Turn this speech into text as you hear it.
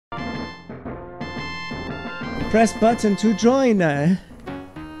Press button to join.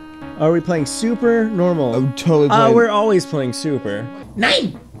 Are we playing super? Normal? I'm totally playing. We're always playing super.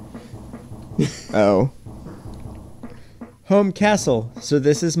 9! Oh. Home castle. So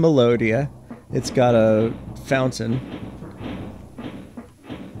this is Melodia. It's got a fountain.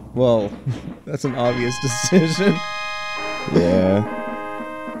 Well, that's an obvious decision. Yeah.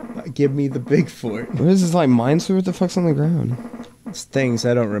 Give me the big fort. What is this, like minesweeper? What the fuck's on the ground? It's things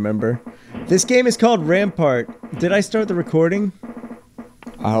I don't remember. This game is called Rampart. Did I start the recording?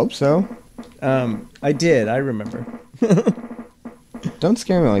 I hope so. I did. I remember. Don't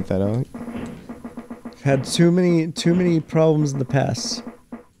scare me like that, Alec. Had too many problems in the past.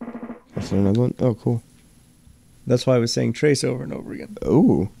 Is there another one? Oh, cool. That's why I was saying trace over and over again.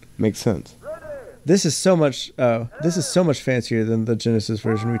 Ooh, makes sense. This is so much. This is so much fancier than the Genesis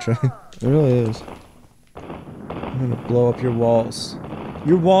version we tried. It really is. I'm gonna blow up your walls.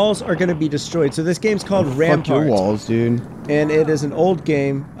 Your walls are gonna be destroyed. So this game's called Rampart. Fuck your walls, dude. And it is an old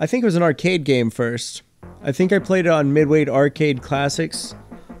game. I think it was an arcade game first. I think I played it on Midway Arcade Classics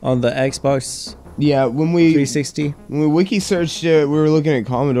on the Xbox. Yeah, when we 360. When we wiki searched it, we were looking at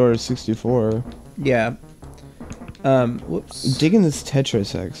Commodore 64. Yeah. Whoops. I'm digging this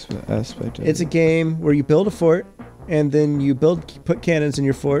Tetris aspect of It's a game where you build a fort, and then you put cannons in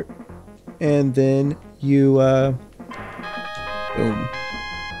your fort, and then you boom.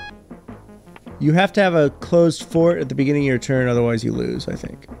 You have to have a closed fort at the beginning of your turn, otherwise you lose, I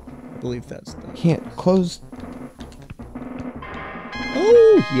think. I believe that's the... Can't close...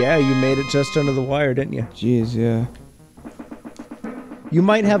 Oh, yeah, you made it just under the wire, didn't you? Jeez, yeah. You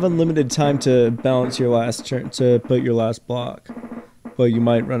might have unlimited time to balance your last turn, to put your last block. But you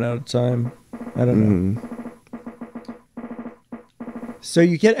might run out of time. I don't know. So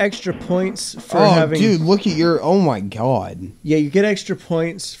you get extra points for having... Oh, dude, look at your... Oh, my God. Yeah, you get extra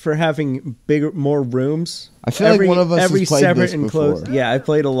points for having more rooms. I feel like one of us has played this before. Yeah, I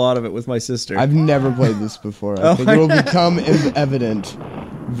played a lot of it with my sister. I've never played this before. I think it will become evident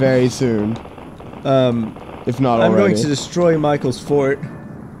very soon. If not already. I'm going to destroy Michael's fort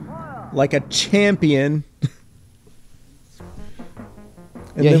like a champion.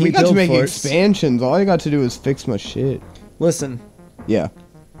 And yeah, then he we got to make forts. expansions. All I got to do is fix my shit. Listen. Yeah.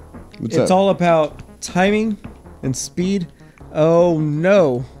 It's all about timing and speed. Oh,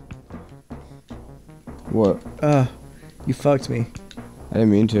 no. What? You fucked me. I didn't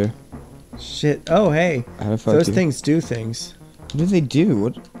mean to. Shit. Oh, hey. Those things do things. What do they do?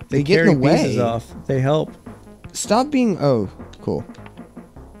 What? They get in the way. Pieces off. They help. Stop being... Oh, cool.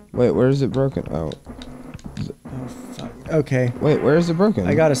 Wait, where is it broken? Oh. Oh, fuck. Okay. Wait, where is it broken?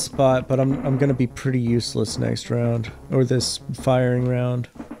 I got a spot, but I'm gonna be pretty useless next round. Or this firing round.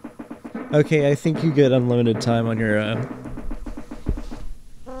 Okay, I think you get unlimited time on your,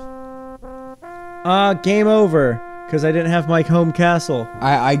 game over. Because I didn't have my home castle.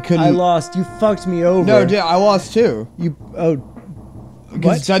 I couldn't... I lost. You fucked me over. No, dude, I lost too. You... Oh...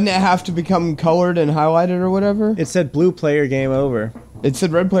 Because doesn't it have to become colored and highlighted or whatever? It said blue player game over. It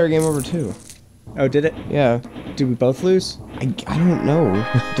said red player game over too. Oh, did it? Yeah. Did we both lose? I don't know.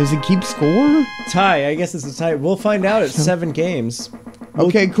 Does it keep score? Tie. I guess it's a tie. We'll find out at 7 games.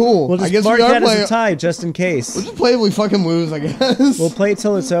 Okay, cool. We'll just I guess mark we are that playing... as a tie, just in case. We'll just play if we fucking lose, I guess. We'll play it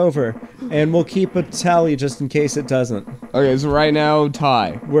till it's over, and we'll keep a tally just in case it doesn't. Okay, so right now,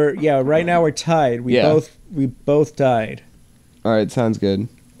 tie. Right now we're tied. We both died. Alright, sounds good.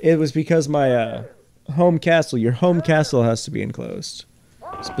 It was because my home castle, your home castle has to be enclosed.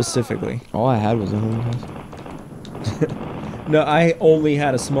 Specifically. All I had was a home castle. No, I only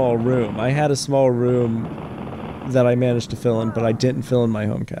had a small room. I had a small room that I managed to fill in, but I didn't fill in my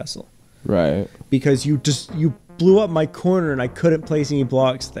home castle. Right. Because you blew up my corner and I couldn't place any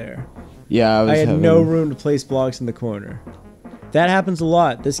blocks there. Yeah, I had no room to place blocks in the corner. That happens a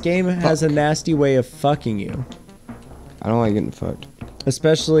lot. This game has a nasty way of fucking you. I don't like getting fucked.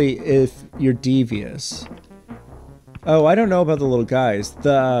 Especially if you're devious. Oh, I don't know about the little guys.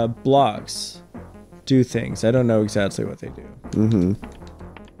 The blocks do things. I don't know exactly what they do. Mm-hmm.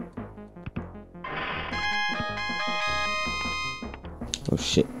 Oh,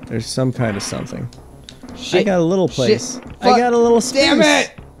 shit. There's some kind of something. Shit. I got a little place. Shit. I got a little space. Damn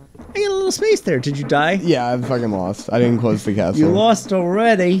it! I got a little space there. Did you die? Yeah, I fucking lost. I didn't close the castle. You lost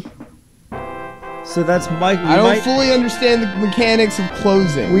already. So that's my... I don't fully understand the mechanics of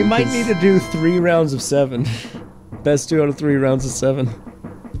closing. We might need to do 3 rounds of 7. Best 2 out of 3 rounds of 7.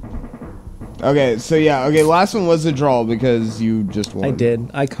 Okay, so yeah, okay, last one was a draw because you just won. I did.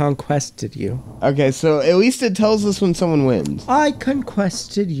 I conquested you. Okay, so at least it tells us when someone wins. I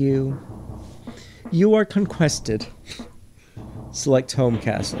conquested you. You are conquested. Select home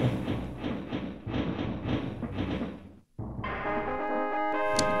castle.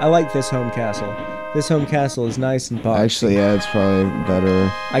 I like this home castle. This home castle is nice and boxy. Actually, yeah, it's probably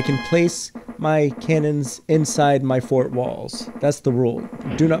better. I can place my cannons inside my fort walls. That's the rule.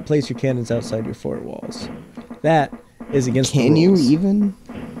 Do not place your cannons outside your fort walls. That is against the rules. Can you even?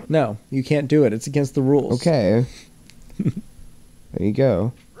 No, you can't do it. It's against the rules. Okay. There you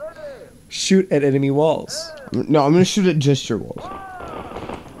go. Shoot at enemy walls. No, I'm gonna shoot at just your walls.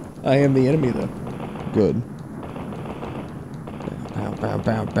 I am the enemy, though. Good. Bow,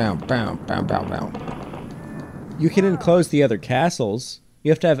 bow, bow, bow, bow, bow, bow. You can enclose the other castles. You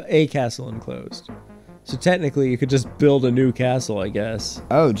have to have a castle enclosed. So technically, you could just build a new castle, I guess.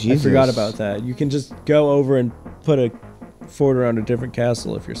 Oh, Jesus. I forgot about that. You can just go over and put a fort around a different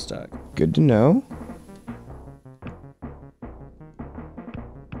castle if you're stuck. Good to know.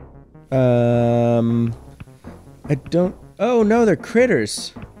 I don't... Oh, no, they're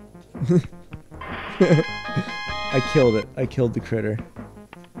critters. I killed it. I killed the critter.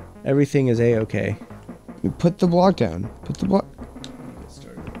 Everything is A-okay. You put the block down. Put the block...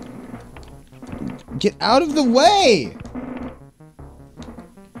 Get out of the way!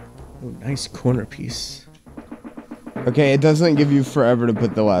 Oh, nice corner piece. Okay, it doesn't give you forever to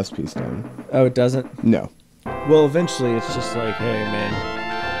put the last piece down. Oh, it doesn't? No. Well, eventually it's just like, hey, man.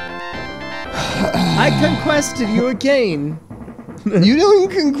 I conquested you again. You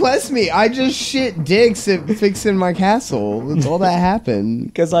don't conquest me. I just shit dicks at fixing my castle. That's all that happened.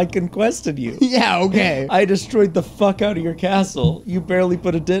 Because I conquested you. Yeah, okay. I destroyed the fuck out of your castle. You barely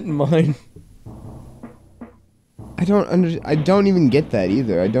put a dent in mine. I don't even get that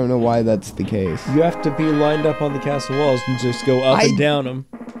either. I don't know why that's the case. You have to be lined up on the castle walls and just go up and down them.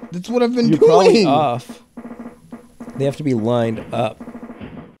 That's what I've been You're doing. probably off. They have to be lined up.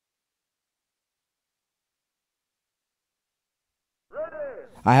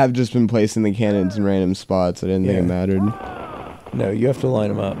 I have just been placing the cannons in random spots. I didn't think it mattered. No, you have to line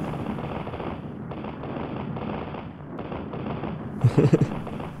them up.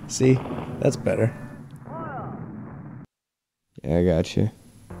 See? That's better. Yeah, I got you.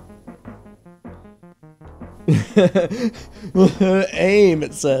 Aim,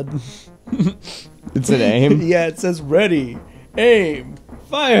 it said. It said aim? Yeah, it says ready, aim,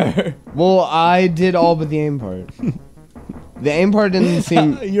 fire. Well, I did all but the aim part. The aim part didn't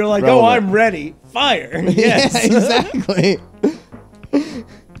seem You're like, relevant. oh, I'm ready, fire. Yes. Yeah, exactly.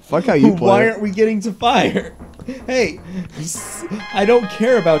 Fuck how you play. Why aren't we getting to fire? Hey, I don't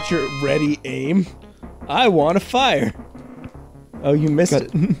care about your ready aim. I want to fire. Oh, you missed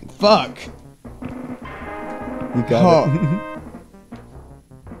it. Fuck. You got it.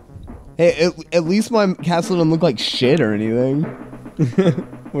 Hey, at least my castle doesn't look like shit or anything.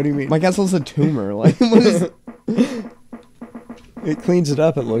 What do you mean? My castle's a tumor. Like, what is... It cleans it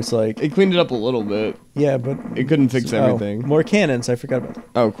up, it looks like. It cleaned it up a little bit. Yeah, but... It couldn't fix everything. More cannons, I forgot about that.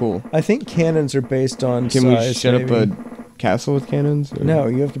 Oh, cool. I think cannons are based on Can size, we set maybe. up a castle with cannons? Or? No,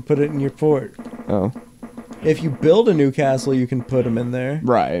 you have to put it in your fort. Oh. If you build a new castle, you can put them in there.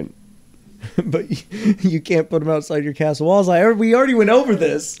 Right. But you can't put them outside your castle walls. We already went over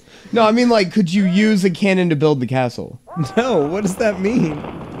this. No, I mean, like, could you use a cannon to build the castle? No, what does that mean?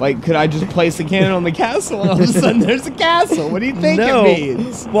 Like, could I just place a cannon on the castle and all of a sudden there's a castle? What do you think No. it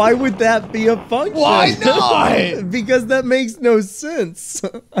means? Why would that be a function? Why not? Because that makes no sense.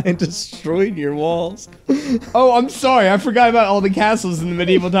 I destroyed your walls. Oh, I'm sorry. I forgot about all the castles in the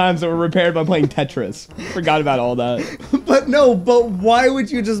medieval times that were repaired by playing Tetris. Forgot about all that. But why would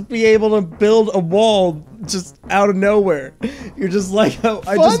you just be able to build a wall just out of nowhere? You're just like, oh,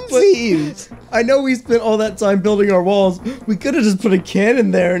 Funsies! I know we spent all that time building our walls. We could have just put a cannon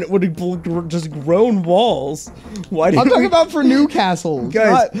there and it would have just grown walls. Why did I'm talking about for new castles.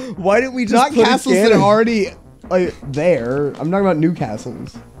 Guys, why didn't we just not put castles a that cannon? are already like there. I'm talking about new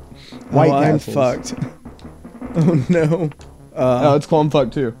castles. White I'm castles. fucked. Oh no. Oh, it's called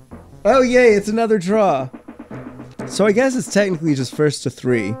fuck too. Oh yay, it's another draw. So I guess it's technically just first to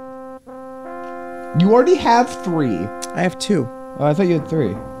 3. You already have 3. I have 2. Oh, I thought you had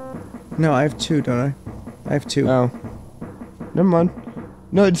 3. No, I have 2, don't I? I have 2. Oh. Never mind.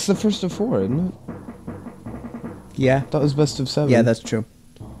 No, it's the first of 4, isn't it? Yeah. That was best of 7. Yeah, that's true.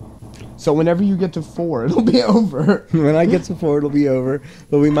 So whenever you get to 4, it'll be over. When I get to 4, it'll be over.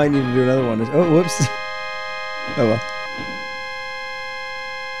 But we might need to do another one. Oh, whoops. Oh well.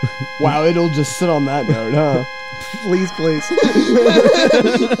 Wow, it'll just sit on that note, huh? Please, please.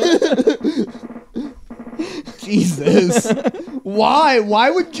 Jesus. Why?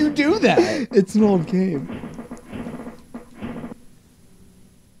 Why would you do that? It's an old game.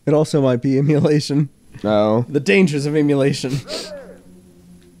 It also might be emulation. No. The dangers of emulation.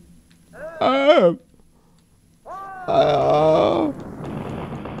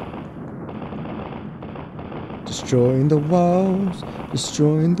 Destroying the walls.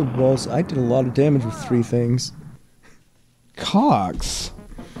 Destroying the walls. I did a lot of damage with 3 things. Cox.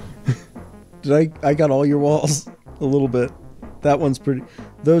 I got all your walls. A little bit. That one's pretty...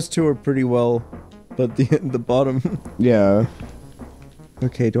 Those 2 are pretty well... But the bottom... Yeah.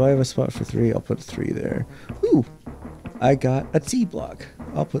 Okay, do I have a spot for 3? I'll put 3 there. Ooh! I got a T block.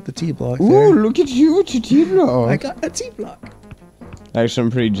 I'll put the T block there. Ooh, look at you with your T block. I got a T block. Actually,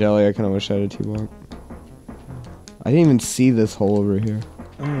 I'm pretty jelly. I kind of wish I had a T block. I didn't even see this hole over here.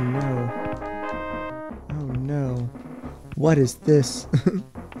 Oh no. Oh no. What is this?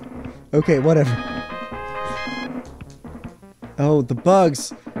 Okay, whatever. Oh, the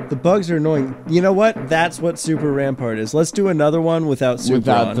bugs. The bugs are annoying. You know what? That's what Super Rampart is. Let's do another one without Super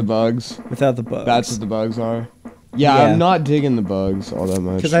Without the bugs. Without the bugs. That's what the bugs are. Yeah, I'm not digging the bugs all that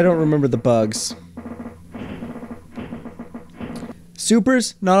much. Because I don't remember the bugs.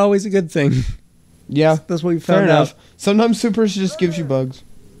 Supers, not always a good thing. Yeah. That's what we found Fair out. enough. Sometimes supers just gives you bugs.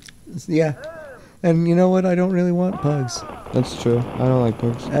 Yeah. And you know what? I don't really want bugs. That's true. I don't like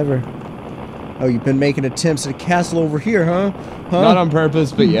bugs. Ever. Oh, you've been making attempts at a castle over here, huh? Not on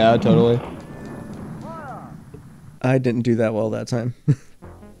purpose, but yeah, totally. I didn't do that well that time.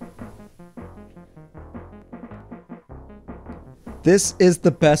 This is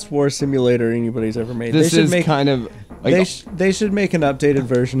the best war simulator anybody's ever made. This is kind of... Like, they should make an updated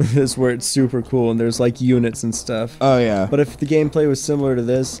version of this where it's super cool and there's like units and stuff. Oh, yeah. But if the gameplay was similar to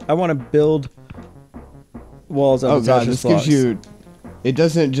this, I want to build walls out of God, Tetris this blocks. gives you... It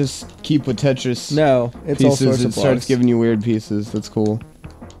doesn't just keep with Tetris No, it's pieces, all sorts of it starts blocks. giving you weird pieces. That's cool.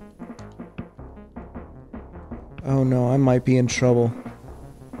 Oh no, I might be in trouble.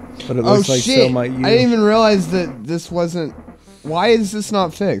 But it looks like so might you. I didn't even realize that this wasn't... Why is this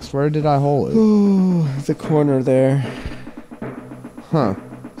not fixed? Where did I hole it? Ooh, the corner there. Huh.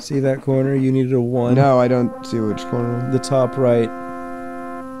 See that corner? You needed a 1. No, I don't see which corner. The top right.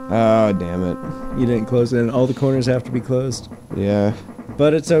 Oh, damn it. You didn't close it in. All the corners have to be closed. Yeah.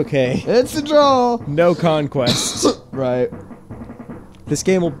 But it's okay. It's a draw! No conquest. Right. This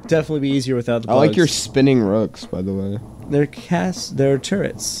game will definitely be easier without the bugs. I like your spinning rooks, by the way. They're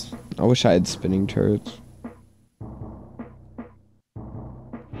turrets. I wish I had spinning turrets.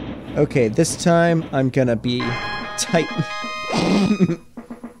 Okay, this time I'm gonna be tight.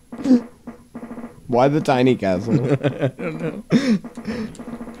 Why the tiny castle? I don't know.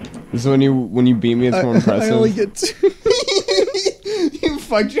 This is when you beat me, it's more impressive. I only get 2. You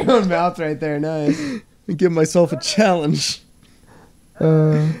fucked your own mouth right there, nice. I give myself a challenge.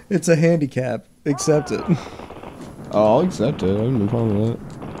 It's a handicap. Accept it. Oh, I'll accept it. I have no problem with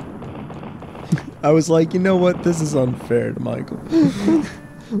that. I was like, you know what? This is unfair to Michael.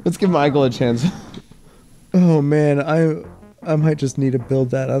 Let's give Michael a chance. Oh man, I might just need to build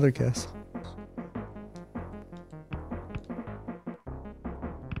that other castle.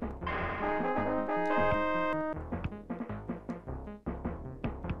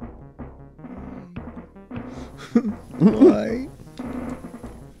 Why?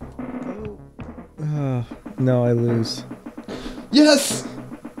 Oh. No, I lose. Yes!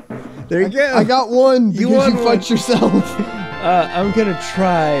 There you go. I got 1 because won you fucked yourself. I'm gonna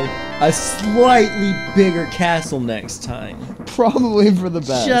try a slightly bigger castle next time. Probably for the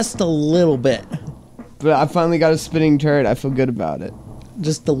best. Just a little bit. But I finally got a spinning turret. I feel good about it.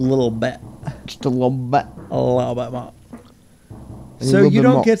 Just a little bit. Just a little bit. A little bit more. So you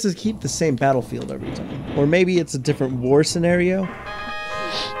don't get to keep the same battlefield every time. Or maybe it's a different war scenario.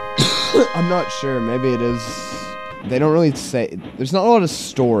 I'm not sure. Maybe it is. They don't really say. There's not a lot of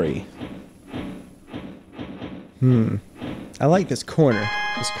story. I like this corner.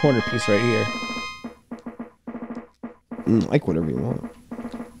 This corner piece right here. Like whatever you want.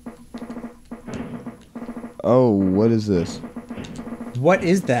 Oh, what is this? What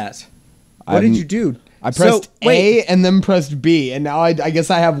is that? What did you do? I pressed A and then pressed B, and now I guess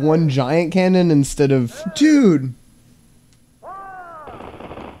I have 1 giant cannon instead of... Dude!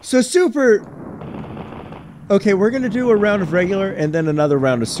 So super... Okay, we're gonna do a round of regular and then another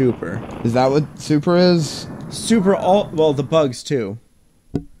round of super. Is that what super is? Super well, the bugs too.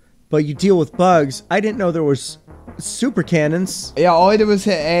 But you deal with bugs. I didn't know there was super cannons. Yeah, all I did was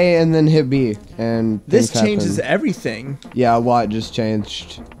hit A and then hit B, and this changes everything. Yeah, a lot just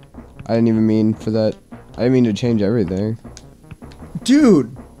changed. I didn't even mean for that. I didn't mean to change everything.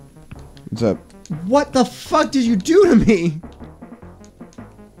 Dude! What's up? What the fuck did you do to me?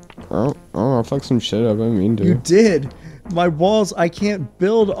 Oh, I fucked some shit up. I didn't mean to. You did. My walls, I can't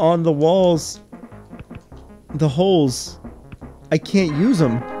build on the walls. The holes. I can't use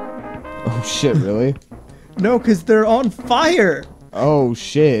them. Oh shit, really? No, because they're on fire. Oh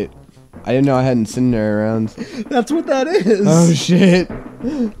shit. I didn't know I had incendiary rounds. That's what that is. Oh shit.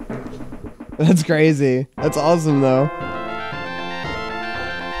 That's crazy. That's awesome though.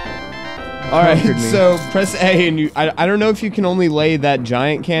 Alright, so press A and I don't know if you can only lay that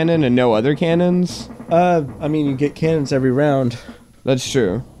giant cannon and no other cannons. I mean, you get cannons every round. That's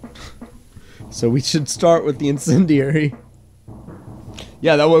true. So we should start with the incendiary.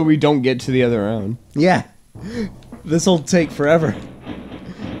 Yeah, that way we don't get to the other round. Yeah. This'll take forever.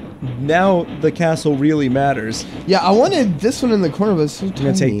 Now the castle really matters. Yeah, I wanted this one in the corner, but it's so tiny. I'm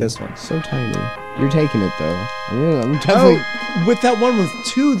gonna take this one. So tiny. You're taking it though. I'm definitely. Oh, with that one with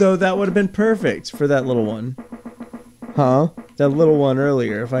 2 though, that would have been perfect for that little one. Huh? That little one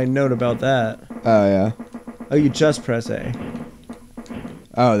earlier. If I note about that. Oh yeah. Oh, you just press A.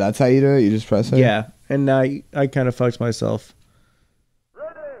 Oh, that's how you do it. You just press it. Yeah, and now I kind of fucked myself.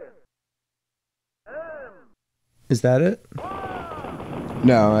 Is that it?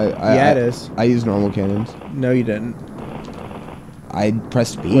 No, yeah, it is. I use normal cannons. No, you didn't. I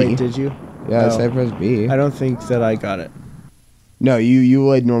pressed B. Wait, did you? Yeah, I pressed B. I don't think that I got it. No, you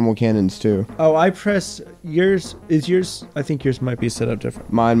laid normal cannons too. Oh, I pressed yours. Is yours? I think yours might be set up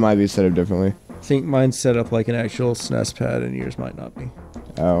different. Mine might be set up differently. I think mine's set up like an actual SNES pad, and yours might not be.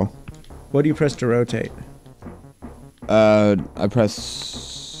 Oh. What do you press to rotate? I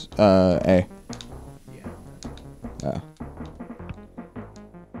press A. Yeah. Oh.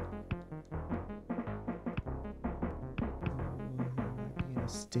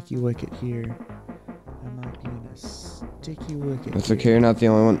 Sticky wicket here. I might be in a sticky wicket. That's okay, you're not the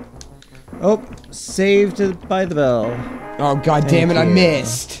only one. Oh, saved by the bell. Oh god damn it, I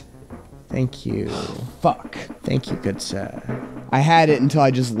missed. Thank you. Fuck. Thank you, good sir. I had it until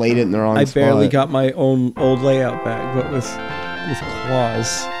I just laid it in the wrong spot. I barely got my own old layout back, but with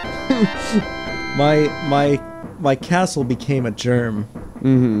claws. my castle became a germ.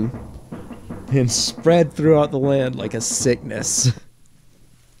 Mm-hmm. And spread throughout the land like a sickness.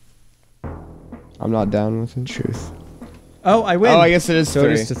 I'm not down with it. Truth. Oh, I win. Oh, I guess it is 3. So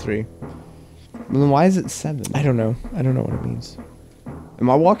it is to 3. Well, then why is it 7? I don't know. I don't know what it means. Am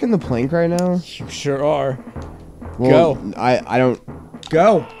I walking the plank right now? You sure are. Well, go. I don't.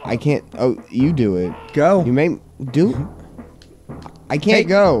 Go. I can't. Oh, you do it. Go. You may do. I can't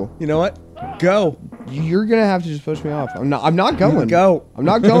go. You know what? Go. You're gonna have to just push me off. I'm not going. Go. I'm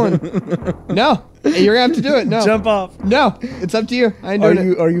not going. No. You're gonna have to do it. No. Jump off. No. It's up to you. I ain't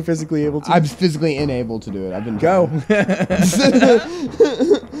doing it. Are you physically able to? I'm physically unable to do it. I've been go.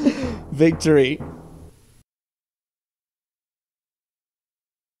 Victory.